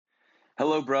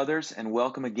Hello, brothers, and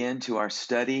welcome again to our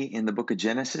study in the book of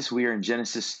Genesis. We are in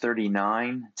Genesis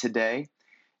 39 today,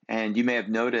 and you may have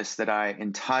noticed that I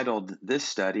entitled this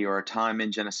study, or our time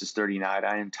in Genesis 39,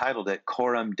 I entitled it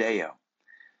Coram Deo,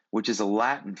 which is a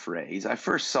Latin phrase. I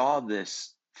first saw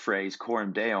this phrase,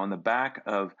 Coram Deo, on the back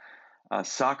of a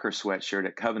soccer sweatshirt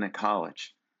at Covenant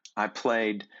College. I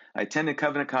attended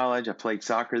Covenant College, I played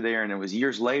soccer there, and it was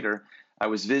years later, I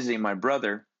was visiting my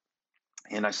brother,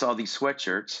 and I saw these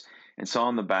sweatshirts and saw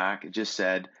on the back, it just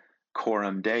said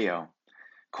Coram Deo.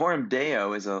 Coram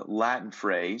Deo is a Latin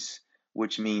phrase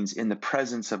which means in the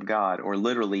presence of God, or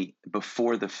literally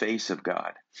before the face of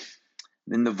God.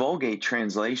 In the Vulgate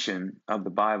translation of the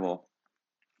Bible,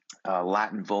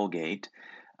 Latin Vulgate,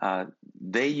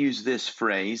 they use this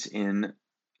phrase in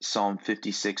Psalm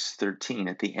 56:13.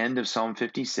 At the end of Psalm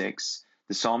 56,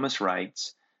 the psalmist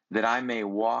writes, that I may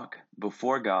walk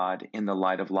before God in the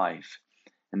light of life.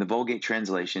 And the Vulgate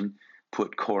translation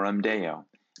put Coram Deo,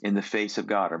 in the face of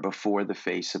God, or before the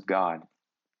face of God.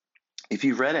 If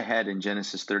you've read ahead in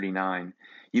Genesis 39,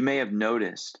 you may have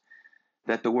noticed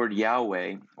that the word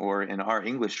Yahweh, or in our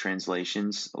English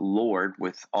translations, Lord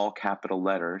with all capital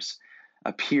letters,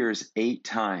 appears 8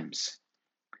 times.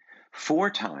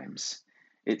 4 times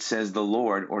it says the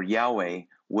Lord, or Yahweh,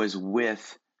 was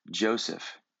with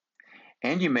Joseph.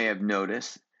 And you may have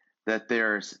noticed that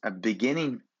there's a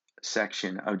beginning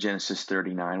section of Genesis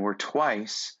 39 where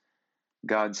twice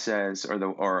God says,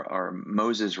 or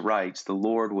Moses writes, the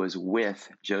Lord was with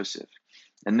Joseph.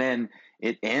 And then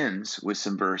it ends with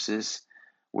some verses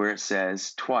where it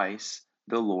says twice,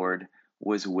 the Lord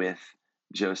was with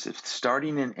Joseph,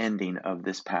 starting and ending of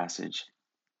this passage.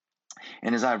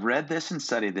 And as I've read this and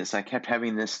studied this, I kept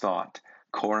having this thought,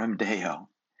 Coram Deo.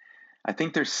 I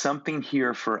think there's something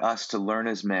here for us to learn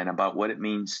as men about what it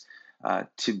means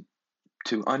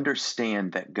to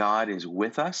understand that God is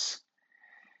with us,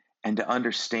 and to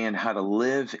understand how to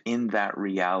live in that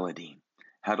reality,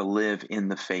 how to live in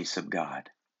the face of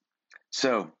God.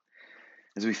 So,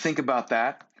 as we think about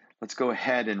that, let's go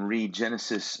ahead and read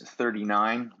Genesis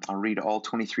 39. I'll read all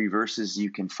 23 verses.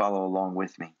 You can follow along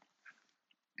with me.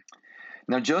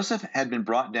 Now Joseph had been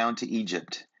brought down to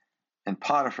Egypt, and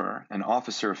Potiphar, an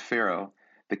officer of Pharaoh,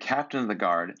 the captain of the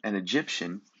guard, an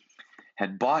Egyptian,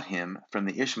 had bought him from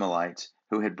the Ishmaelites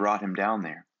who had brought him down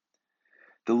there.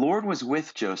 The Lord was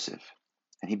with Joseph,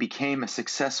 and he became a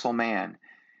successful man,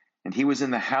 and he was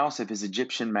in the house of his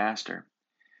Egyptian master.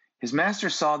 His master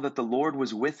saw that the Lord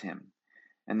was with him,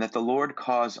 and that the Lord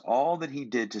caused all that he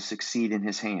did to succeed in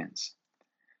his hands.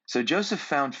 So Joseph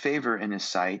found favor in his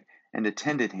sight and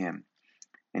attended him,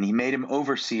 and he made him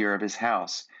overseer of his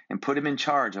house and put him in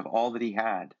charge of all that he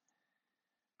had.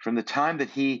 From the time that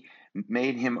he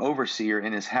made him overseer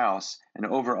in his house and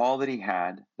over all that he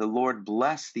had, the Lord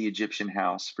blessed the Egyptian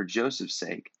house for Joseph's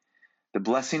sake. The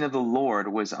blessing of the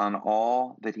Lord was on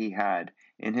all that he had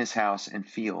in his house and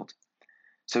field.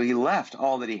 So he left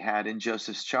all that he had in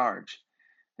Joseph's charge,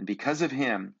 and because of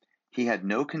him, he had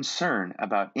no concern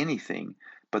about anything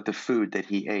but the food that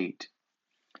he ate.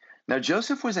 Now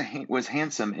Joseph was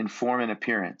handsome in form and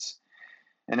appearance,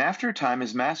 and after a time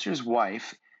his master's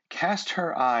wife cast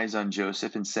her eyes on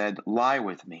Joseph and said, "Lie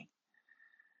with me."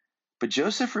 But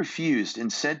Joseph refused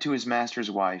and said to his master's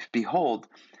wife, "Behold,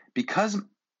 because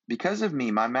of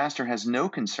me, my master has no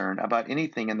concern about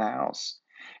anything in the house,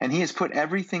 and he has put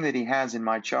everything that he has in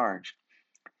my charge.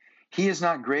 He is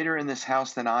not greater in this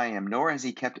house than I am, nor has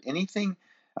he kept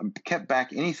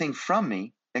back anything from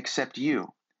me except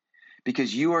you,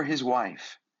 because you are his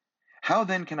wife. How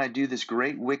then can I do this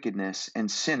great wickedness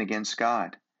and sin against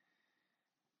God?"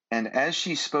 And as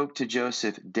she spoke to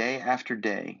Joseph day after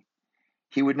day,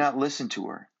 he would not listen to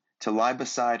her, to lie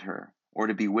beside her, or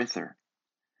to be with her.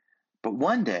 But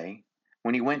one day,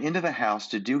 when he went into the house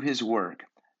to do his work,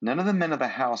 none of the men of the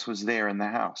house was there in the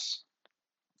house.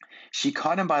 She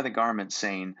caught him by the garment,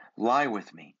 saying, "Lie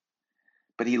with me."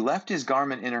 But he left his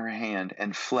garment in her hand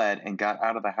and fled and got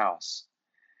out of the house.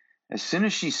 As soon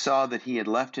as she saw that he had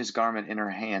left his garment in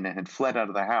her hand and had fled out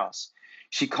of the house,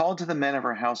 she called to the men of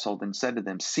her household and said to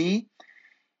them, "See,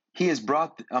 he has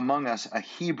brought among us a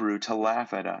Hebrew to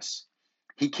laugh at us.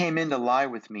 He came in to lie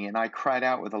with me, and I cried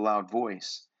out with a loud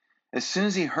voice. As soon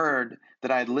as he heard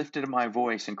that I had lifted my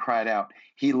voice and cried out,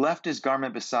 he left his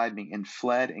garment beside me and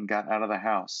fled and got out of the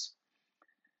house."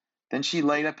 Then she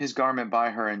laid up his garment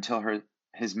by her until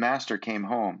his master came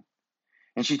home.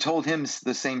 And she told him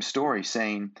the same story,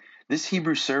 saying, "This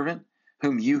Hebrew servant,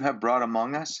 whom you have brought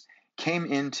among us, came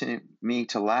in to me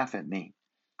to laugh at me.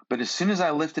 But as soon as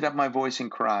I lifted up my voice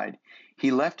and cried, he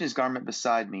left his garment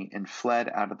beside me and fled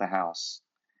out of the house."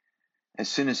 As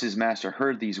soon as his master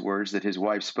heard these words that his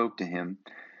wife spoke to him,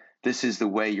 "This is the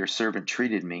way your servant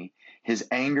treated me," his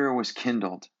anger was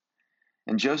kindled.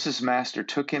 And Joseph's master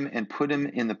took him and put him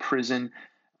in the prison,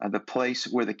 the place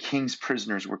where the king's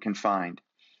prisoners were confined,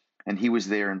 and he was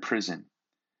there in prison.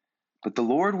 But the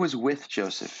Lord was with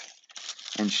Joseph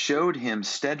and showed him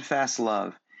steadfast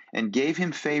love and gave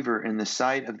him favor in the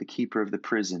sight of the keeper of the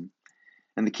prison.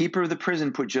 And the keeper of the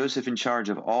prison put Joseph in charge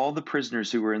of all the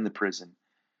prisoners who were in the prison.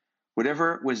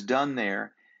 Whatever was done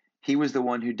there, he was the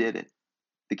one who did it.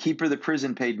 The keeper of the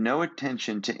prison paid no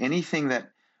attention to anything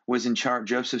that was in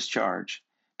Joseph's charge,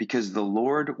 because the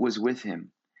Lord was with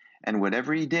him. And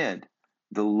whatever he did,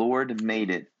 the Lord made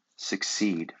it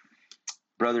succeed.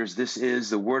 Brothers, this is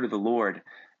the word of the Lord.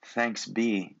 Thanks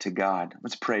be to God.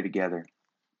 Let's pray together.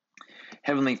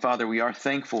 Heavenly Father, we are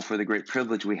thankful for the great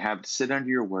privilege we have to sit under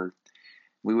your word.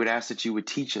 We would ask that you would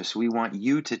teach us. We want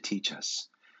you to teach us.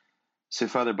 So,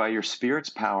 Father, by your Spirit's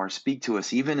power, speak to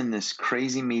us, even in this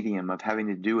crazy medium of having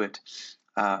to do it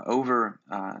over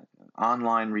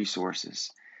online resources.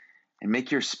 And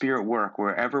make your Spirit work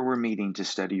wherever we're meeting to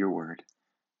study your word.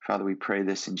 Father, we pray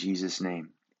this in Jesus'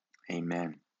 name.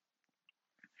 Amen.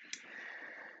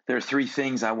 There are three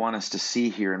things I want us to see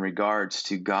here in regards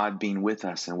to God being with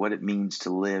us and what it means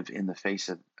to live in the face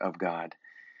of God.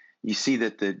 You see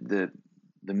that the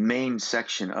main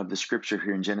section of the scripture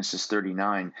here in Genesis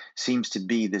 39 seems to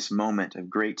be this moment of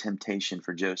great temptation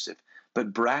for Joseph,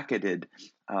 but bracketed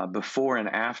before and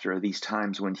after these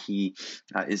times when he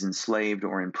is enslaved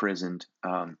or imprisoned.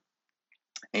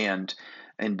 And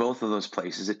in both of those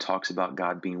places, it talks about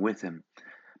God being with him.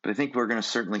 But I think we're going to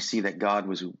certainly see that God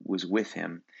was with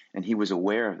him, and he was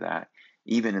aware of that,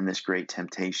 even in this great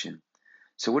temptation.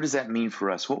 So what does that mean for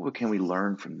us? What can we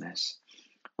learn from this?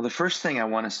 Well, the first thing I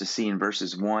want us to see in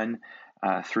verses 1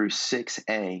 through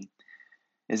 6a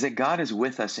is that God is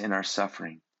with us in our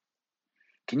suffering.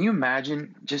 Can you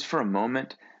imagine, just for a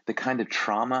moment, the kind of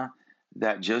trauma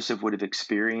that Joseph would have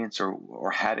experienced or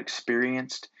had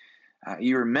experienced?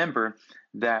 You remember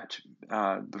that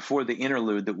before the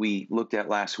interlude that we looked at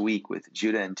last week with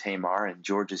Judah and Tamar and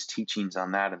George's teachings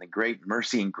on that, and the great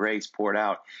mercy and grace poured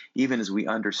out, even as we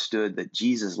understood that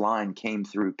Jesus' line came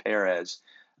through Perez,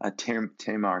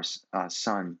 Tamar's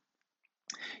son.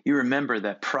 You remember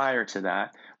that prior to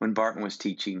that, when Barton was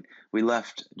teaching, we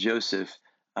left Joseph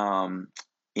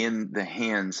in the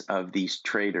hands of these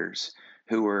traders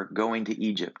who were going to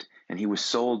Egypt, and he was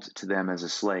sold to them as a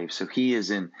slave. So he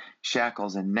is in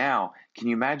shackles, and now, can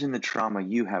you imagine the trauma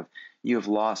you have? You have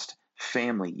lost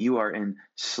family. You are in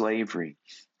slavery.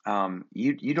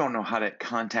 You don't know how to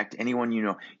contact anyone you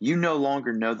know. You no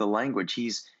longer know the language.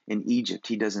 He's in Egypt.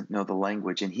 He doesn't know the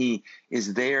language, and he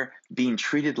is there being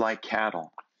treated like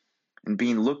cattle and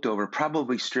being looked over,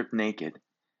 probably stripped naked.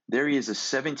 There he is, a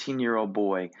 17-year-old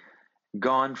boy,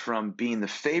 gone from being the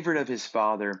favorite of his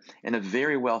father in a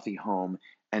very wealthy home,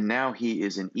 and now he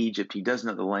is in Egypt. He doesn't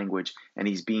know the language, and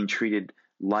he's being treated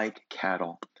like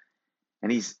cattle. And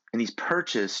he's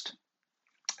purchased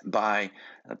by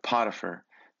Potiphar,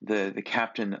 the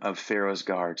captain of Pharaoh's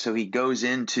guard. So he goes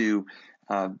into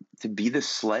to be the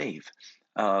slave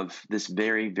of this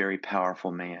very, very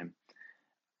powerful man.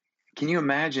 Can you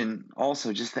imagine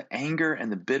also just the anger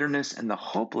and the bitterness and the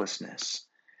hopelessness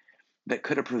that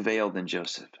could have prevailed in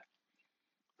Joseph?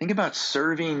 Think about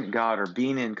serving God or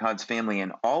being in God's family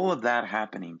and all of that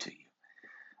happening to you,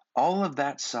 all of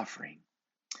that suffering.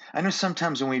 I know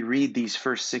sometimes when we read these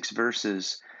first 6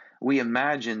 verses, we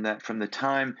imagine that from the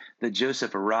time that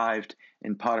Joseph arrived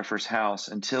in Potiphar's house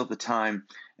until the time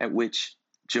at which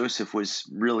Joseph was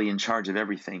really in charge of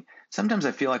everything. Sometimes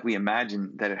I feel like we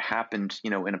imagine that it happened,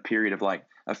 in a period of like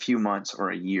a few months or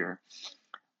a year.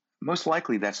 Most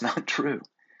likely that's not true.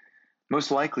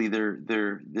 Most likely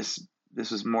this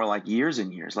was more like years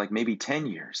and years, like maybe 10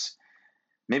 years.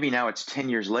 Maybe now it's 10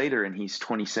 years later and he's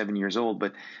 27 years old,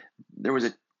 but there was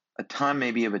a time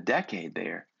maybe of a decade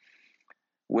there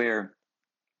where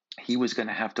he was going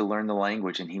to have to learn the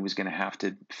language, and he was going to have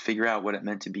to figure out what it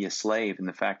meant to be a slave, and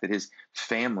the fact that his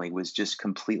family was just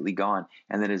completely gone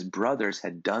and that his brothers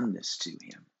had done this to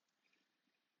him.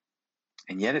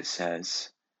 And yet it says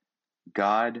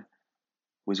God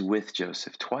was with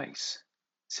Joseph twice.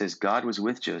 It says God was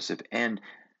with Joseph, and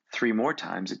 3 more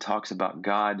times it talks about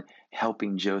God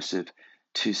helping Joseph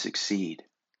to succeed.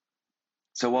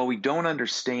 So while we don't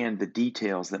understand the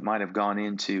details that might have gone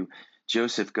into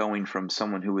Joseph going from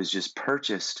someone who was just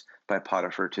purchased by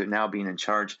Potiphar to now being in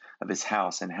charge of his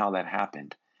house and how that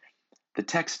happened, the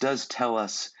text does tell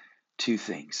us 2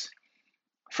 things.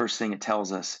 First thing it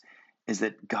tells us is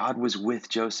that God was with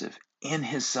Joseph in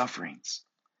his sufferings.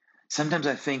 Sometimes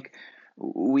I think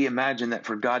we imagine that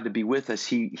for God to be with us,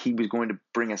 he was going to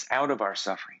bring us out of our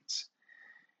sufferings.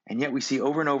 And yet we see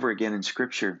over and over again in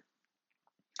Scripture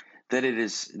that it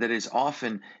is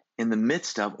often in the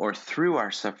midst of or through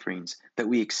our sufferings that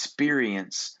we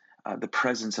experience the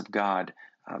presence of God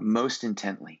most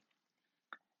intently.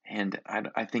 And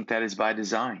I think that is by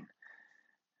design.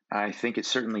 I think it's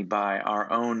certainly by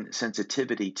our own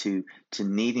sensitivity to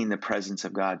needing the presence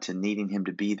of God, to needing Him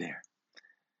to be there.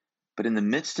 But in the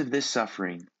midst of this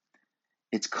suffering,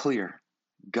 it's clear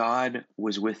God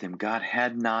was with him. God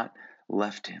had not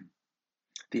left him.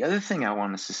 The other thing I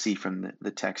want us to see from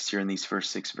the text here in these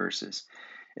first 6 verses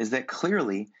is that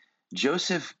clearly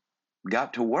Joseph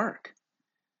got to work.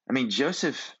 I mean,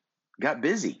 Joseph got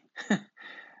busy.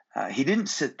 He didn't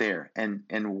sit there and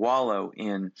wallow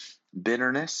in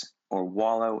bitterness or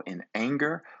wallow in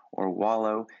anger or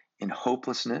wallow in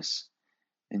hopelessness.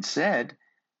 Instead,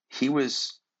 he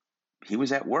was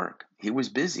at work. He was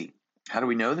busy. How do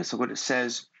we know this? Look what it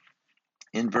says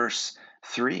in verse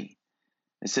 3.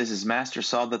 It says, his master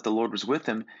saw that the Lord was with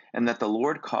him, and that the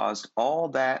Lord caused all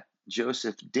that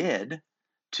Joseph did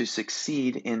to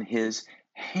succeed in his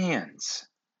hands.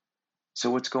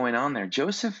 So what's going on there?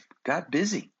 Joseph got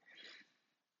busy.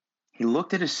 He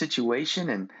looked at his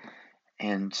situation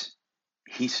and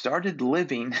he started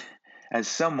living as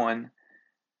someone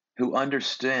who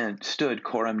understood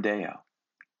coram Deo,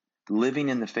 living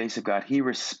in the face of God. He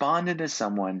responded as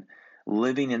someone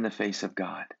living in the face of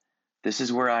God. This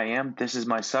is where I am. This is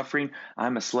my suffering.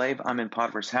 I'm a slave. I'm in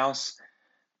Potiphar's house.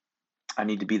 I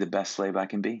need to be the best slave I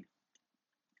can be.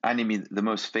 I need to be the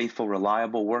most faithful,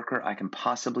 reliable worker I can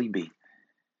possibly be.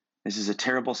 This is a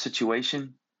terrible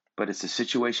situation, but it's a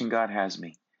situation God has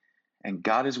me. And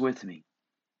God is with me.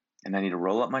 And I need to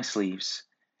roll up my sleeves.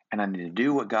 And I need to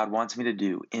do what God wants me to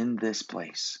do in this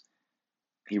place.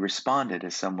 He responded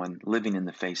as someone living in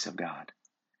the face of God.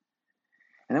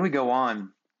 And then we go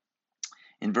on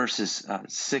in verses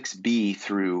 6b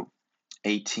through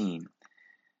 18.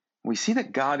 We see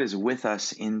that God is with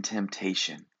us in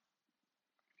temptation.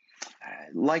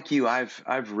 Like you,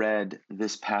 I've read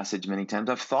this passage many times.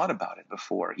 I've thought about it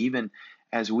before, even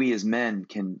as we as men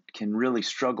can really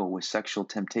struggle with sexual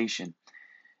temptation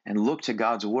and look to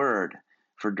God's word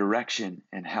for direction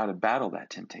and how to battle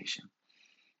that temptation.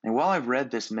 And while I've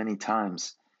read this many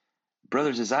times,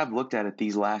 brothers, as I've looked at it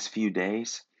these last few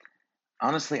days,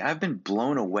 honestly, I've been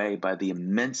blown away by the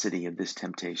immensity of this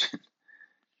temptation.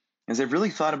 As I've really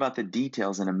thought about the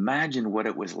details and imagined what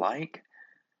it was like,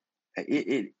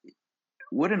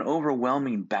 what an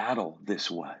overwhelming battle this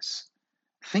was.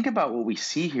 Think about what we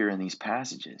see here in these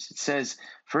passages. It says,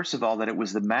 first of all, that it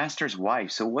was the master's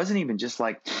wife. So it wasn't even just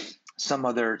like some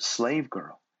other slave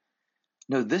girl.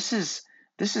 No, this is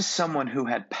someone who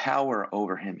had power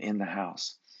over him in the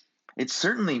house. It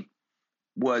certainly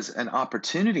was an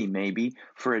opportunity maybe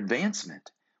for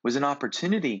advancement, was an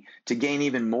opportunity to gain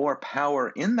even more power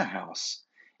in the house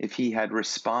if he had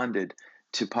responded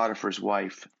to Potiphar's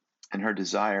wife and her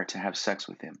desire to have sex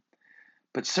with him.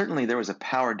 But certainly there was a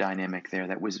power dynamic there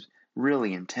that was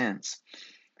really intense.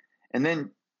 And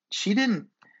then she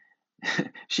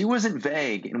wasn't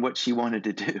vague in what she wanted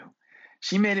to do.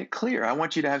 She made it clear, I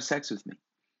want you to have sex with me.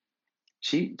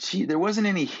 There wasn't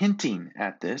any hinting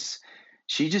at this.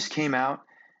 She just came out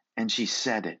and she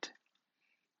said it.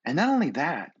 And not only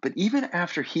that, but even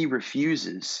after he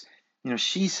refuses,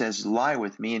 she says, lie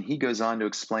with me, and he goes on to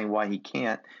explain why he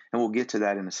can't, and we'll get to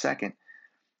that in a second.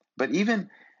 But even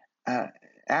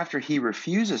after he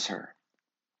refuses her,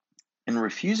 and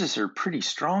refuses her pretty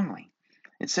strongly,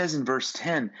 it says in verse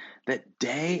 10 that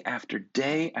day after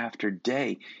day after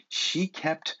day, she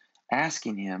kept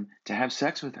asking him to have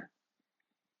sex with her.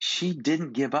 She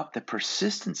didn't give up the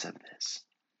persistence of this.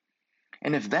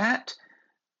 And if that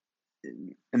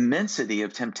immensity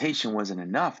of temptation wasn't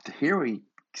enough, here we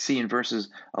see in verses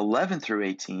 11 through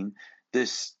 18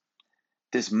 this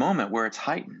moment where it's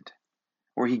heightened,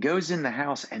 where he goes in the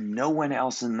house and no one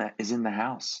else is in the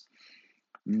house.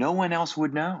 No one else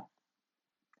would know.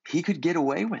 He could get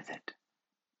away with it.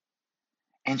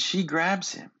 And she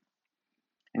grabs him.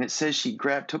 And it says she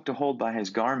took to hold by his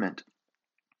garment.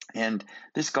 And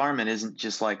this garment isn't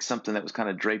just like something that was kind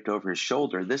of draped over his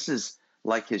shoulder. This is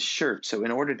like his shirt. So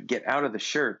in order to get out of the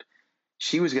shirt,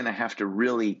 she was going to have to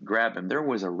really grab him. There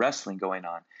was a wrestling going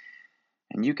on.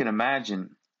 And you can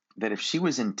imagine that if she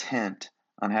was intent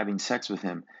on having sex with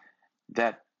him,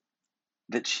 that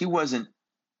she wasn't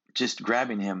just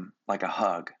grabbing him like a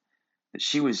hug, that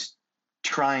she was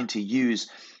trying to use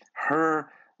her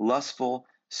lustful,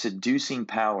 seducing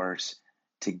powers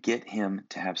to get him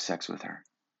to have sex with her.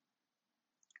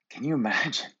 Can you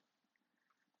imagine?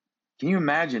 Can you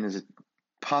imagine as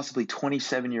possibly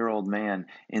 27-year-old man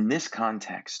in this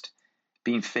context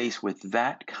being faced with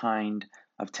that kind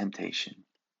of temptation.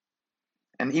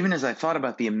 And even as I thought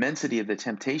about the immensity of the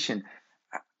temptation,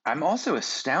 I'm also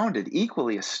astounded,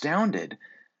 equally astounded,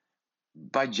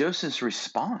 by Joseph's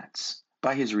response,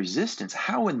 by his resistance.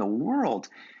 How in the world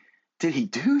did he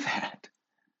do that?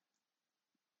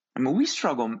 I mean, we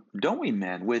struggle, don't we,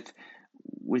 men, with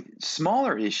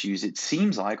smaller issues, it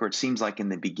seems like, or it seems like in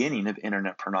the beginning of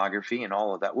internet pornography and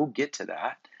all of that. We'll get to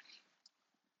that,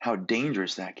 how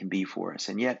dangerous that can be for us.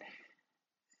 And yet,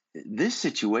 this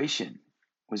situation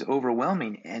was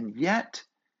overwhelming, and yet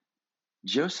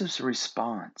Joseph's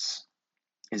response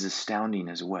is astounding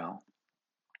as well.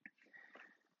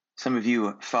 Some of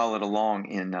you followed along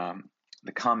in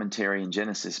the commentary in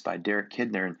Genesis by Derek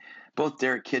Kidner, and both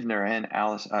Derek Kidner and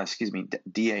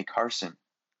D.A. Carson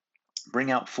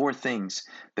bring out four things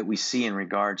that we see in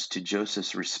regards to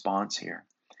Joseph's response here.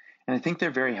 And I think they're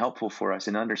very helpful for us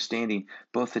in understanding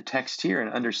both the text here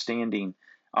and understanding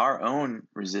our own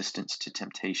resistance to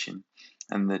temptation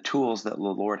and the tools that the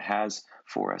Lord has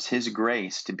for us, His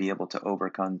grace to be able to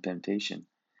overcome temptation.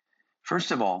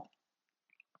 First of all,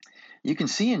 you can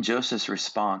see in Joseph's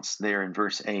response there in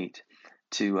verse 8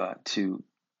 to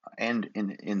end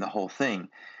in the whole thing,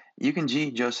 you can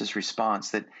see Joseph's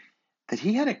response that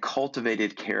he had a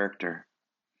cultivated character,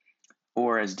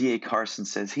 or as D.A. Carson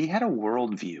says, he had a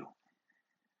worldview.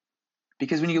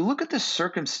 Because when you look at the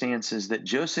circumstances that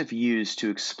Joseph used to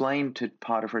explain to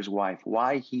Potiphar's wife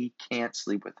why he can't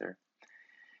sleep with her,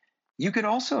 you could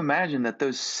also imagine that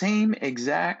those same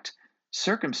exact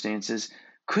circumstances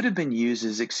could have been used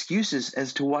as excuses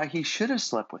as to why he should have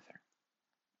slept with her.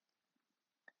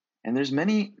 And there's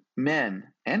many men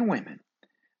and women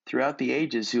throughout the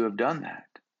ages who have done that.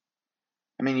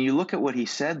 I mean, you look at what he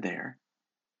said there,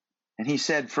 and he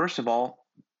said, first of all,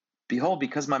 behold,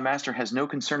 because my master has no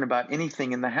concern about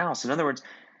anything in the house. In other words,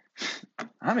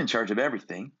 I'm in charge of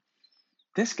everything.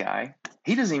 This guy,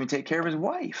 he doesn't even take care of his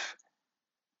wife.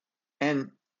 And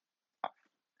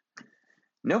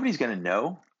nobody's going to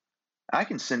know. I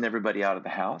can send everybody out of the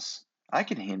house. I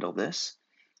can handle this.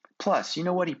 Plus, you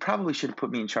know what? He probably should have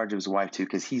put me in charge of his wife too,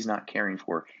 because he's not caring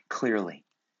for her, clearly.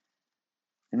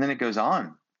 And then it goes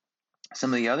on.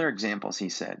 Some of the other examples he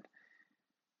said.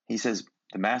 He says,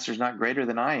 the master's not greater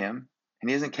than I am, and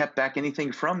he hasn't kept back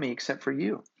anything from me except for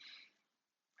you.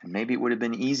 And maybe it would have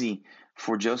been easy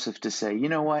for Joseph to say, you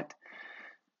know what?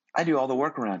 I do all the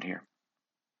work around here.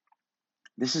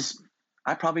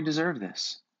 I probably deserve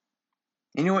this.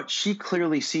 You know what? She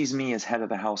clearly sees me as head of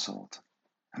the household.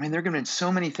 I mean, there are going to be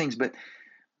so many things, but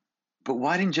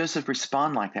why didn't Joseph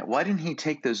respond like that? Why didn't he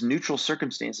take those neutral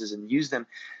circumstances and use them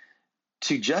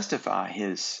to justify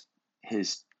his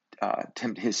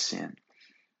sin?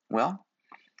 Well,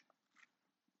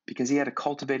 because he had a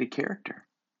cultivated character.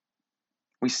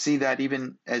 We see that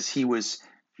even as he was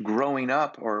growing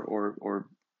up, or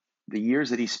the years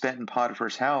that he spent in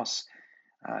Potiphar's house,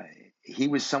 he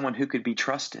was someone who could be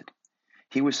trusted.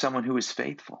 He was someone who was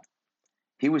faithful.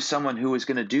 He was someone who was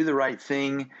going to do the right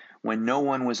thing when no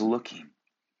one was looking.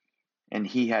 And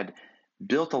he had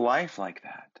built a life like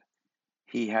that.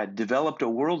 He had developed a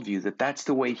worldview that that's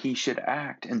the way he should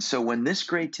act. And so when this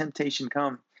great temptation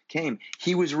came,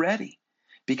 he was ready.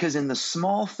 Because in the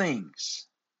small things,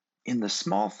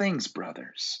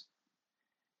 brothers,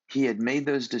 he had made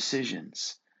those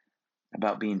decisions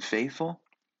about being faithful,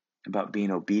 about being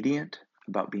obedient,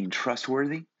 about being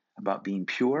trustworthy, about being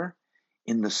pure,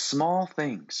 in the small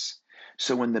things.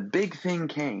 So when the big thing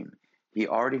came, he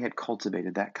already had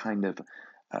cultivated that kind of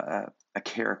a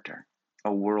character, a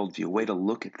worldview, a way to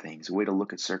look at things, a way to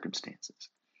look at circumstances.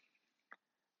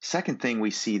 Second thing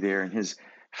we see there in his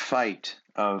fight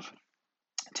of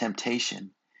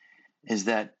temptation is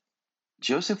that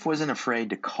Joseph wasn't afraid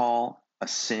to call a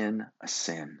sin,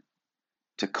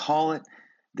 to call it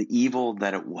the evil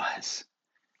that it was.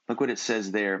 Look what it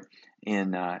says there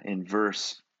in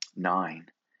verse 9.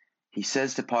 He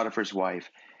says to Potiphar's wife,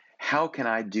 how can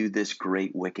I do this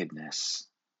great wickedness?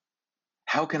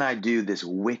 How can I do this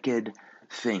wicked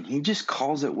thing? He just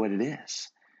calls it what it is.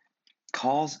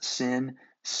 Calls sin,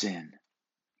 sin.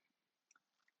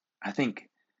 I think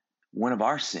one of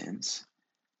our sins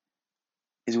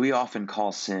is we often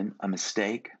call sin a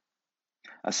mistake,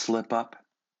 a slip up,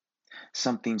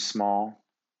 something small,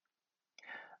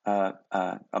 a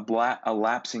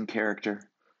lapse in character.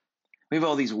 We have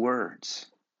all these words,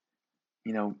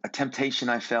 a temptation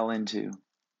I fell into.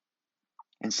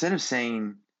 Instead of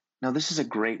saying, no, this is a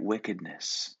great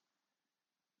wickedness.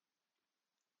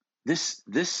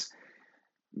 This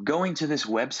going to this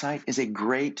website is a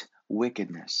great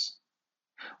wickedness.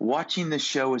 Watching this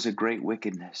show is a great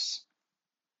wickedness.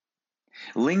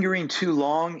 Lingering too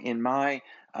long in my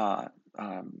uh,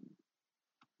 um,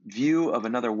 view of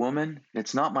another woman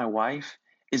that's not my wife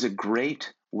is a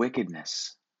great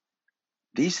wickedness.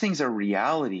 These things are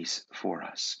realities for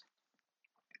us.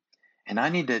 And I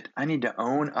need to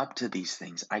own up to these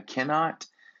things. I cannot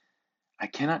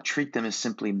treat them as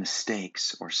simply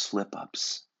mistakes or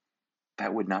slip-ups.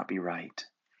 That would not be right.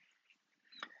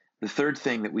 The third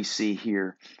thing that we see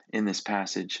here in this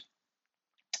passage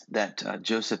that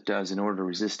Joseph does in order to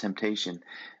resist temptation,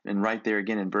 and right there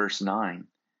again in verse 9,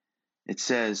 it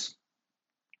says,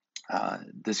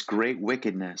 this great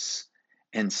wickedness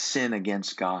and sin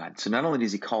against God. So not only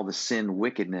does he call the sin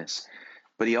wickedness,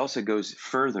 but he also goes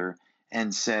further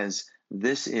and says,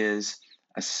 this is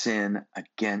a sin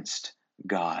against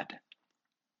God.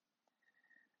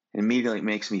 It immediately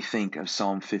makes me think of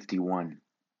Psalm 51.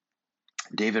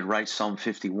 David writes Psalm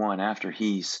 51 after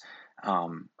he's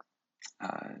um,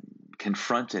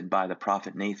 confronted by the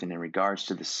prophet Nathan in regards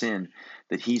to the sin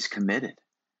that he's committed.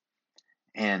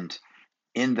 And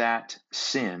in that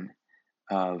sin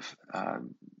of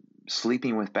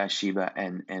sleeping with Bathsheba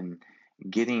and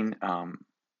getting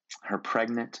her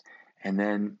pregnant and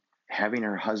then having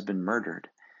her husband murdered,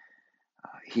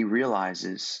 he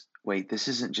realizes, wait, this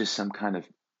isn't just some kind of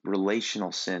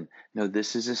relational sin. No,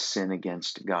 this is a sin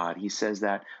against God. He says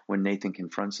that when Nathan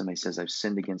confronts him, he says, I've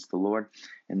sinned against the Lord.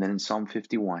 And then in Psalm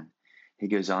 51, he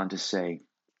goes on to say,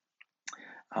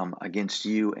 against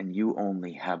you and you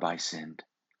only have I sinned.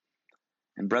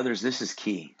 And brothers, this is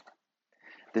key.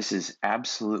 This is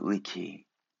absolutely key,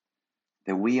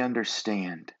 that we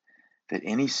understand that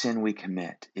any sin we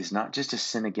commit is not just a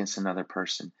sin against another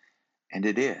person, and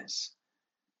it is,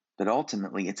 but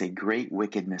ultimately it's a great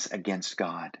wickedness against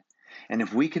God. And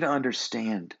if we could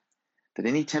understand that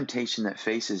any temptation that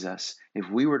faces us, if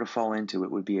we were to fall into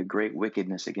it, would be a great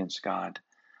wickedness against God,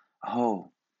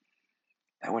 oh,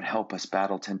 that would help us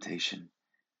battle temptation.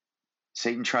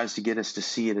 Satan tries to get us to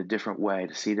see it a different way,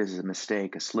 to see it as a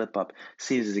mistake, a slip up,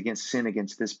 see it as against sin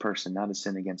against this person, not a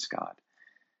sin against God.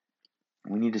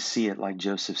 We need to see it like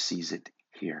Joseph sees it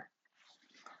here.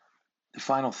 The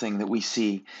final thing that we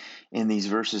see in these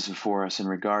verses before us in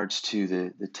regards to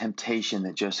the temptation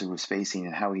that Joseph was facing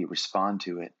and how he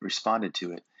responded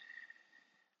to it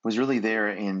was really there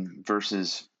in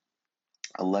verses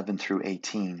 11 through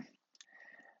 18.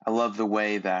 I love the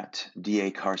way that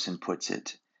D.A. Carson puts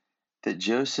it, that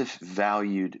Joseph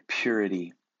valued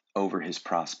purity over his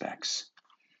prospects.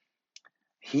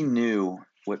 He knew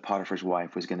what Potiphar's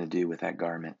wife was going to do with that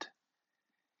garment.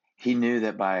 He knew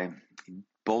that by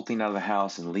bolting out of the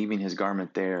house and leaving his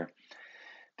garment there,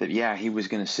 that yeah, he was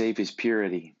going to save his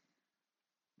purity,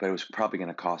 but it was probably going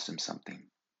to cost him something.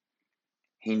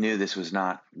 He knew this was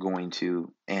not going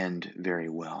to end very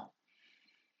well.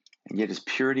 And yet his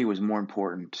purity was more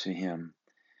important to him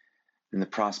than the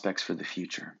prospects for the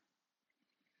future.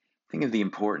 Think of the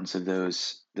importance of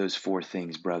those four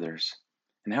things, brothers,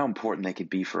 and how important they could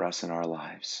be for us in our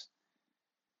lives.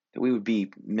 That we would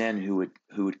be men who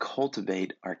would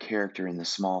cultivate our character in the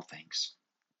small things,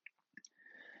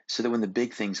 so that when the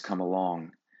big things come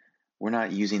along, we're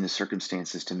not using the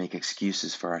circumstances to make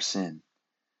excuses for our sin,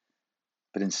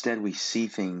 but instead we see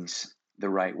things the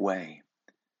right way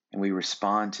and we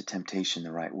respond to temptation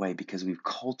the right way because we've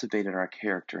cultivated our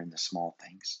character in the small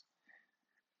things.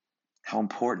 How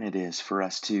important it is for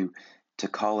us to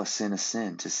call a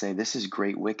sin, to say this is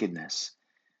great wickedness,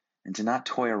 and to not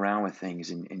toy around with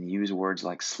things and use words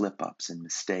like slip-ups and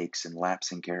mistakes and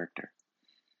lapse in character.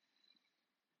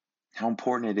 How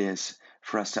important it is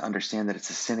for us to understand that it's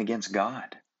a sin against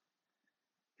God.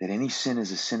 That any sin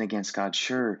is a sin against God.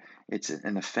 Sure, it's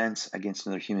an offense against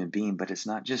another human being, but it's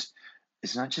not just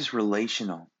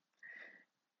relational.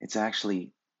 It's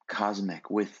actually cosmic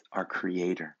with our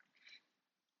Creator.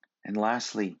 And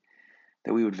lastly,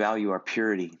 that we would value our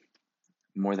purity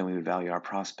more than we would value our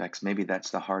prospects. Maybe that's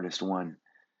the hardest one,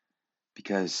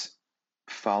 because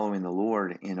following the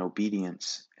Lord in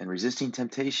obedience and resisting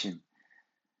temptation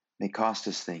may cost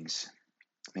us things.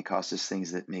 It may cost us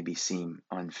things that maybe seem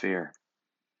unfair.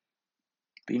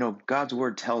 But God's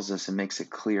word tells us and makes it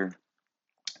clear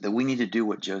that we need to do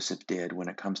what Joseph did when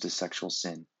it comes to sexual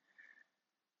sin.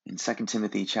 In 2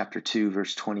 Timothy chapter 2,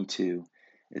 verse 22,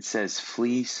 it says,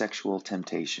 flee sexual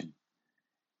temptation.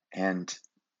 And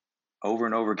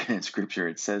over again in Scripture,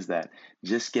 it says that.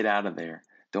 Just get out of there.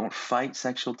 Don't fight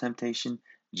sexual temptation.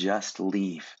 Just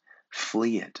leave.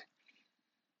 Flee it.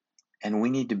 And we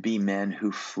need to be men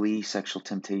who flee sexual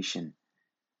temptation.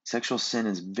 Sexual sin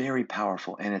is very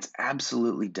powerful and it's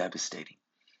absolutely devastating.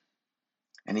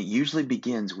 And it usually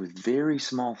begins with very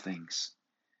small things.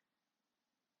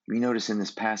 We notice in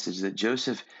this passage that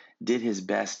Joseph did his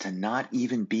best to not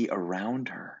even be around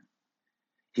her.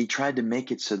 He tried to make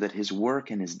it so that his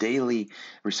work and his daily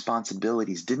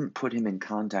responsibilities didn't put him in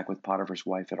contact with Potiphar's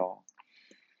wife at all.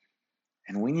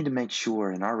 And we need to make sure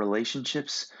in our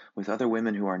relationships with other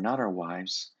women who are not our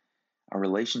wives, our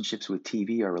relationships with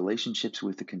TV, our relationships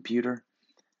with the computer,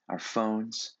 our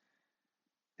phones,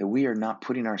 that we are not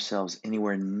putting ourselves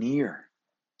anywhere near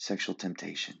sexual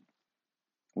temptation.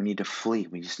 We need to flee.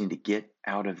 We just need to get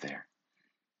out of there.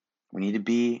 We need to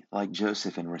be like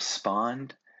Joseph and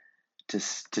respond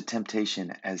to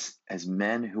temptation as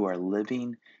men who are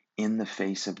living in the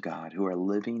face of God, who are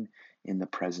living in the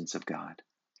presence of God.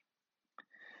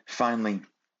 Finally,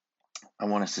 I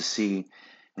want us to see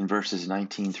in verses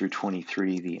 19 through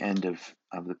 23, the end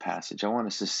of the passage. I want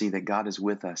us to see that God is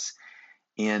with us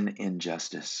in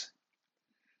injustice.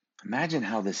 Imagine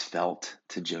how this felt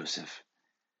to Joseph.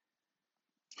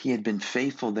 He had been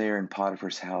faithful there in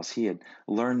Potiphar's house. He had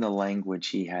learned the language.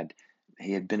 He had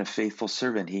been a faithful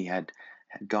servant. He had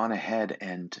gone ahead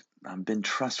and been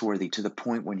trustworthy to the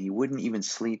point when he wouldn't even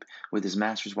sleep with his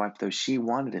master's wife, though she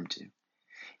wanted him to.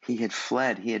 He had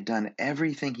fled. He had done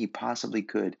everything he possibly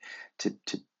could to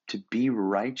be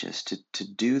righteous, to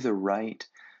do the right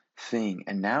thing.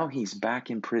 And now he's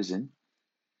back in prison.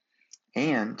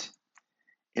 And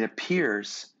it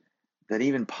appears that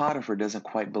even Potiphar doesn't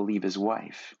quite believe his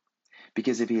wife.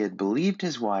 Because if he had believed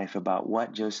his wife about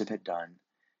what Joseph had done,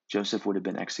 Joseph would have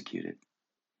been executed.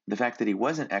 The fact that he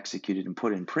wasn't executed and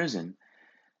put in prison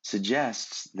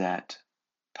suggests that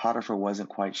Potiphar wasn't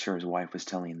quite sure his wife was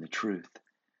telling him the truth.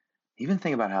 Even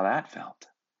think about how that felt.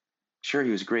 Sure,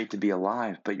 he was great to be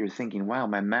alive, but you're thinking, wow,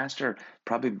 my master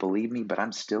probably believed me, but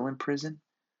I'm still in prison?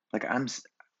 Like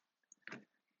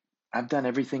I've done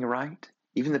everything right.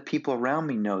 Even the people around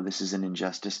me know this is an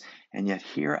injustice, and yet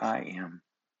here I am.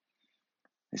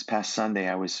 This past Sunday,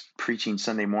 I was preaching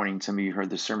Sunday morning. Some of you heard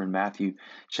the sermon, Matthew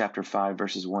chapter 5,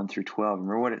 verses 1 through 12.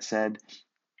 Remember what it said?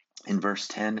 In verse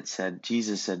 10, it said,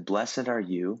 Jesus said, "Blessed are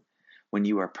you when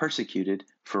you are persecuted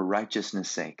for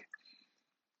righteousness' sake."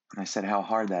 And I said how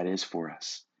hard that is for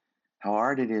us. How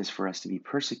hard it is for us to be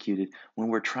persecuted when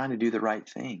we're trying to do the right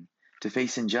thing, to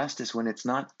face injustice when it's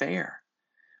not fair.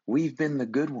 We've been the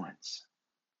good ones.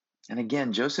 And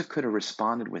again, Joseph could have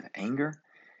responded with anger.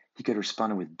 He could have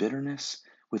responded with bitterness,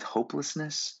 with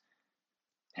hopelessness.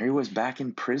 Here he was back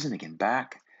in prison again,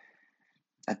 back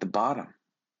at the bottom.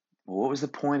 Well, what was the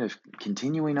point of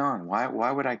continuing on?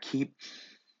 Why would I keep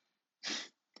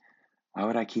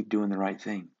doing the right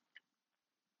thing?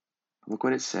 Look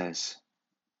what it says.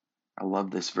 I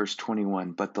love this, verse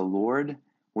 21. But the Lord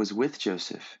was with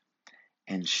Joseph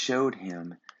and showed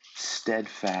him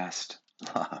steadfast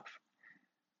love.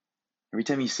 Every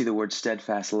time you see the word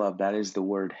steadfast love, that is the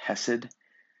word hesed,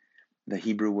 the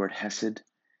Hebrew word hesed,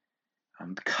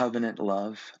 covenant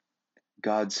love,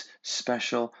 God's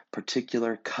special,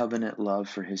 particular covenant love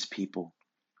for his people.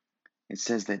 It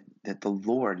says that the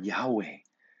Lord, Yahweh,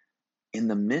 in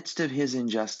the midst of his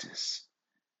injustice,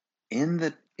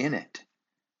 in it,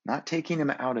 not taking him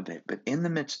out of it, but in the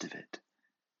midst of it,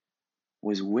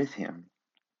 was with him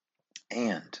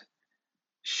and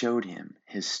showed him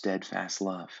his steadfast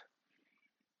love.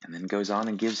 And then goes on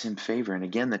and gives him favor. And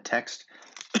again, the text,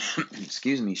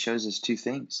 shows us two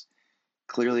things.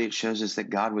 Clearly, it shows us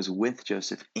that God was with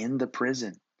Joseph in the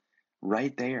prison,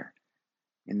 right there,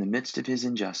 in the midst of his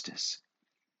injustice.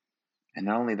 And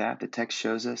not only that, the text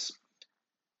shows us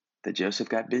that Joseph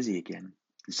got busy again.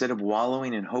 Instead of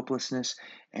wallowing in hopelessness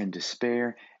and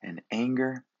despair and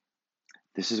anger,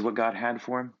 this is what God had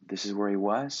for him. This is where he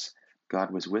was. God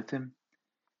was with him,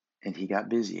 and he got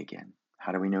busy again.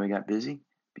 How do we know he got busy?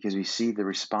 Because we see the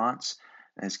response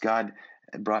as God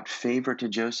brought favor to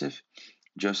Joseph.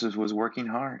 Joseph was working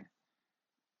hard,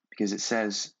 because it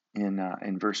says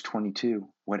in verse 22,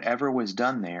 whatever was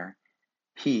done there,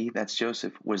 he, that's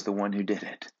Joseph, was the one who did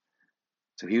it.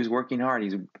 So he was working hard.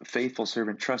 He's a faithful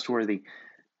servant, trustworthy,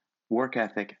 work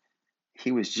ethic.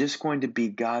 He was just going to be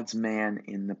God's man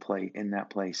in that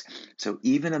place. So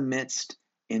even amidst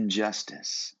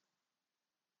injustice,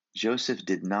 Joseph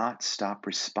did not stop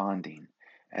responding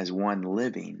as one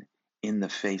living in the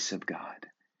face of God,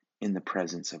 in the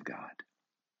presence of God.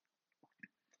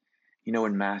 You know,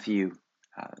 in Matthew,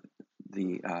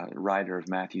 the writer of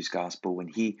Matthew's gospel, when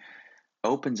he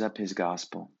opens up his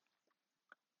gospel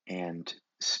and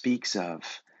speaks of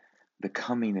the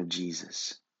coming of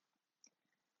Jesus,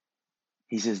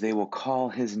 he says they will call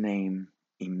his name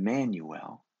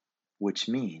Emmanuel, which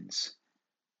means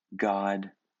God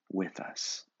with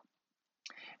us.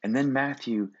 And then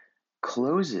Matthew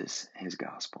closes his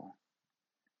gospel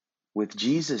with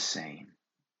Jesus saying,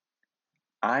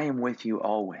 I am with you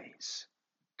always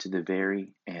to the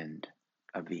very end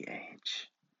of the age.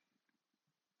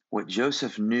 What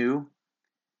Joseph knew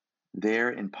there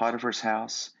in Potiphar's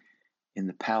house, in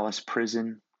the palace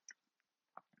prison,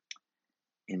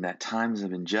 in that times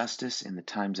of injustice, in the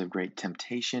times of great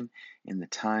temptation, in the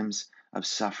times of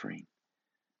suffering.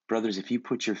 Brothers, if you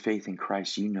put your faith in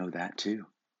Christ, you know that too.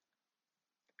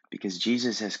 Because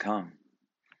Jesus has come.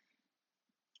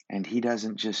 And he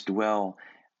doesn't just dwell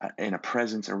in a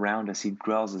presence around us, he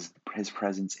dwells as his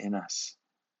presence in us.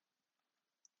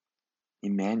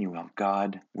 Emmanuel,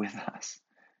 God with us.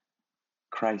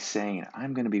 Christ saying,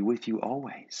 I'm going to be with you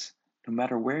always, no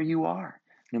matter where you are,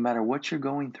 no matter what you're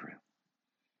going through.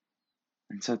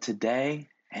 And so today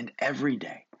and every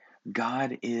day,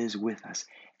 God is with us.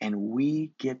 And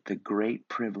we get the great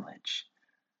privilege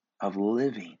of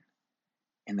living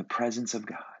in the presence of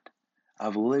God,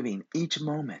 of living each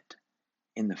moment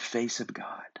in the face of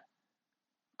God.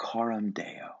 Coram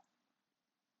Deo.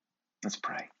 Let's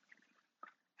pray.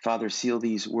 Father, seal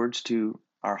these words to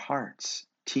our hearts.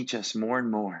 Teach us more and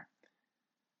more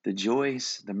the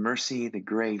joys, the mercy, the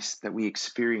grace that we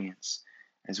experience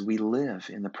as we live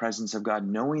in the presence of God,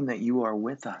 knowing that you are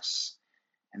with us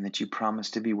and that you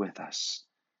promise to be with us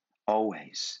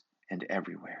always and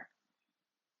everywhere.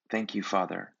 Thank you,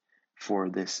 Father, for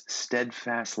this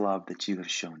steadfast love that you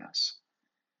have shown us.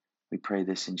 We pray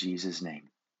this in Jesus' name.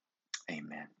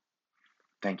 Amen.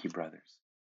 Thank you, brothers.